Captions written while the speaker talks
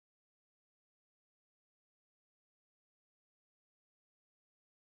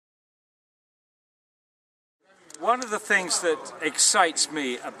One of the things that excites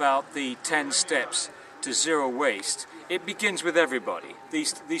me about the 10 steps to zero waste, it begins with everybody.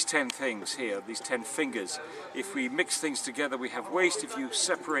 These 10 things here, these 10 fingers. If we mix things together, we have waste. If you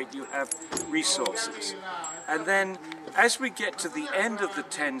separate, you have resources. And then, as we get to the end of the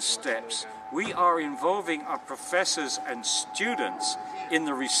 10 steps, we are involving our professors and students in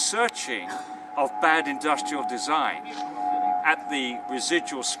the researching of bad industrial design at the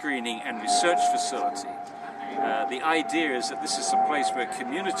residual screening and research facility. The idea is that this is a place where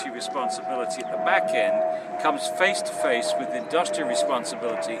community responsibility at the back end comes face to face with industrial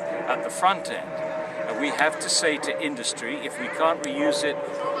responsibility at the front end. And we have to say to industry, if we can't reuse it,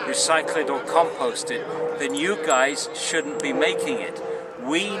 recycle it or compost it, then you guys shouldn't be making it.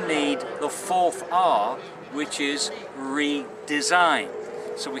 We need the fourth R, which is redesign.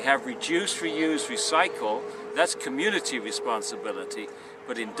 So we have reduce, reuse, recycle. That's community responsibility.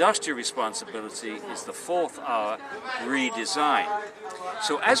 But industrial responsibility is the fourth R, redesign.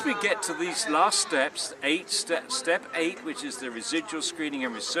 So as we get to these last steps, step 8, which is the residual screening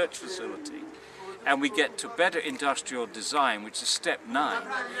and research facility, and we get to better industrial design, which is step 9,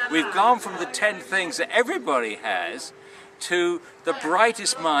 we've gone from the 10 things that everybody has to the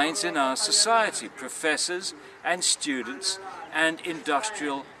brightest minds in our society, professors and students and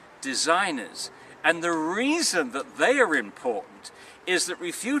industrial designers. And the reason that they are important is that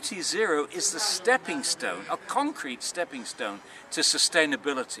Refugee Zero is the stepping stone, a concrete stepping stone to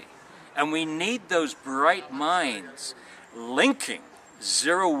sustainability. And we need those bright minds linking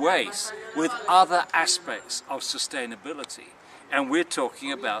zero waste with other aspects of sustainability. And we're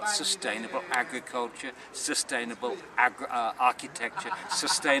talking about sustainable agriculture, sustainable architecture,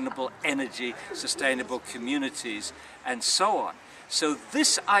 sustainable energy, sustainable communities, and so on. So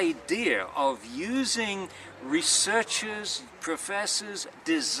this idea of using researchers, professors,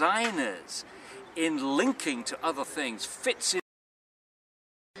 designers in linking to other things fits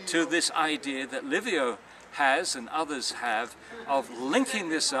into this idea that Livio has and others have of linking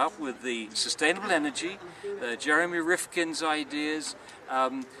this up with the sustainable energy, Jeremy Rifkin's ideas,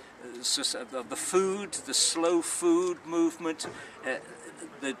 the food, the slow food movement,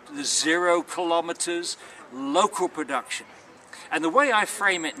 the 0 kilometers, local production. And the way I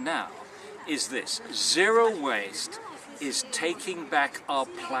frame it now is this: zero waste is taking back our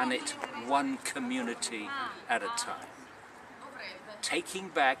planet one community at a time. Taking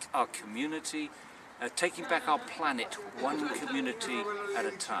back our community, taking back our planet one community at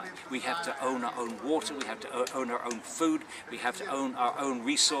a time. We have to own our own water, we have to own our own food, we have to own our own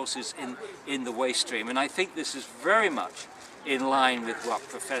resources in the waste stream. And I think this is very much in line with what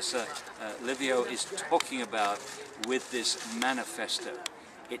Professor Livio is talking about with this manifesto.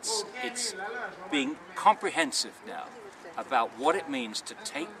 It's being comprehensive now about what it means to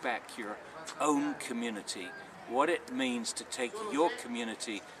take back your own community, what it means to take your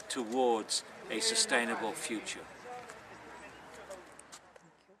community towards a sustainable future.